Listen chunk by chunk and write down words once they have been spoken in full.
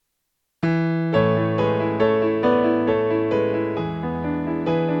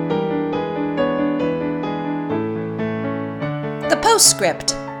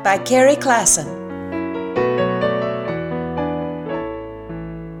Postscript by Carrie Klassen.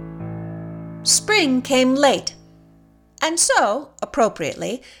 Spring came late, and so,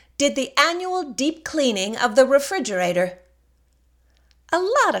 appropriately, did the annual deep cleaning of the refrigerator. A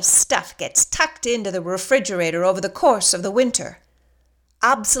lot of stuff gets tucked into the refrigerator over the course of the winter.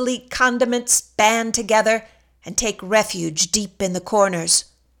 Obsolete condiments band together and take refuge deep in the corners.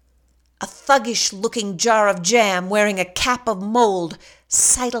 A thuggish-looking jar of jam wearing a cap of mold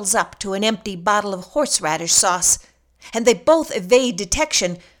sidles up to an empty bottle of horseradish sauce, and they both evade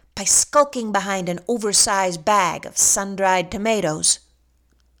detection by skulking behind an oversized bag of sun-dried tomatoes.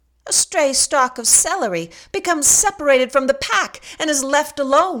 A stray stalk of celery becomes separated from the pack and is left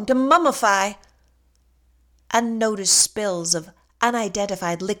alone to mummify. Unnoticed spills of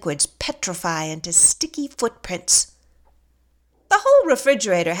unidentified liquids petrify into sticky footprints. The whole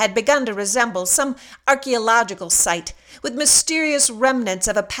refrigerator had begun to resemble some archeological site with mysterious remnants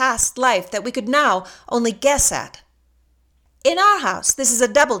of a past life that we could now only guess at. In our house, this is a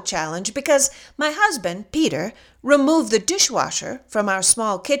double challenge because my husband, Peter, removed the dishwasher from our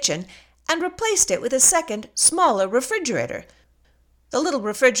small kitchen and replaced it with a second, smaller refrigerator. The little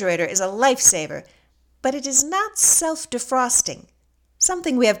refrigerator is a lifesaver, but it is not self-defrosting,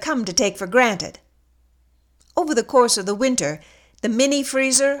 something we have come to take for granted. Over the course of the winter, the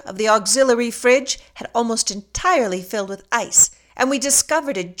mini-freezer of the auxiliary fridge had almost entirely filled with ice, and we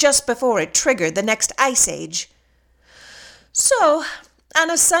discovered it just before it triggered the next ice age. So,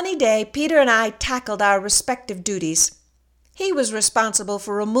 on a sunny day, Peter and I tackled our respective duties. He was responsible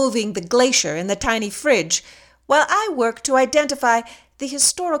for removing the glacier in the tiny fridge, while I worked to identify the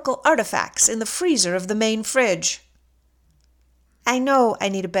historical artifacts in the freezer of the main fridge. I know I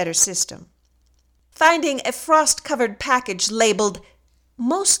need a better system. Finding a frost-covered package labeled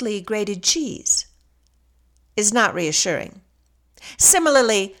 "mostly grated cheese" is not reassuring.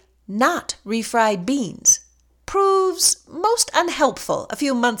 Similarly, not refried beans proves most unhelpful a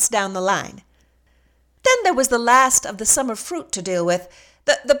few months down the line. Then there was the last of the summer fruit to deal with.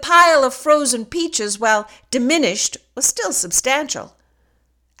 The pile of frozen peaches, while diminished, was still substantial.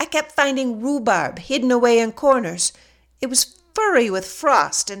 I kept finding rhubarb hidden away in corners. It was furry with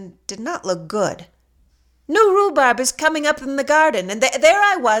frost and did not look good. New rhubarb is coming up in the garden, and there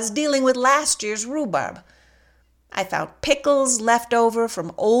I was dealing with last year's rhubarb. I found pickles left over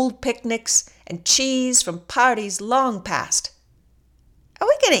from old picnics and cheese from parties long past. "Are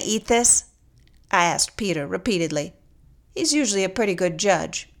we going to eat this?" I asked Peter repeatedly. He's usually a pretty good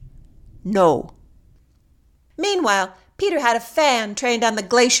judge. "No." Meanwhile, Peter had a fan trained on the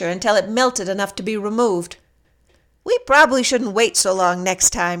glacier until it melted enough to be removed. "We probably shouldn't wait so long next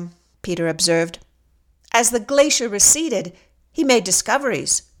time," Peter observed. As the glacier receded, he made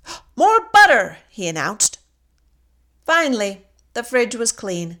discoveries. "More butter," he announced. Finally, the fridge was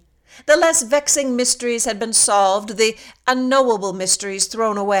clean. The less vexing mysteries had been solved, the unknowable mysteries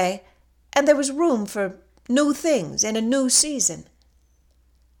thrown away, and there was room for new things in a new season.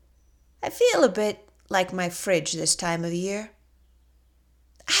 I feel a bit like my fridge this time of year.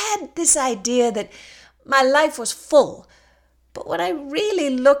 I had this idea that my life was full, but when I really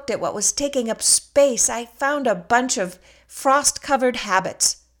looked at what was taking up space, I found a bunch of frost-covered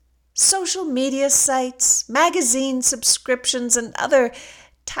habits. Social media sites, magazine subscriptions, and other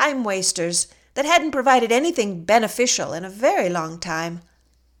time wasters that hadn't provided anything beneficial in a very long time.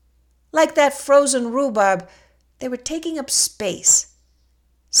 Like that frozen rhubarb, they were taking up space.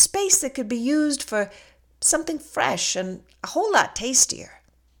 Space that could be used for something fresh and a whole lot tastier.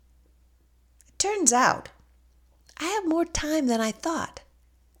 It turns out, I have more time than I thought.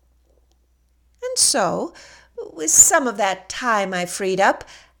 And so, with some of that time I freed up,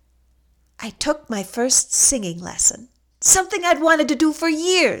 I took my first singing lesson, something I'd wanted to do for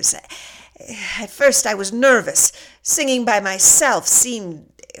years. At first I was nervous. Singing by myself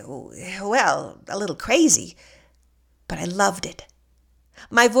seemed, well, a little crazy, but I loved it.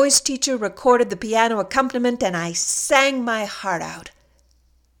 My voice teacher recorded the piano accompaniment and I sang my heart out.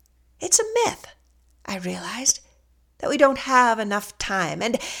 It's a myth, I realized, that we don't have enough time.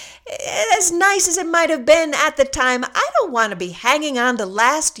 And as nice as it might have been at the time, I don't want to be hanging on to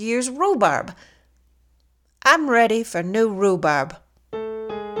last year's rhubarb. I'm ready for new rhubarb.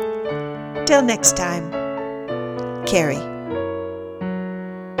 Till next time, Carrie.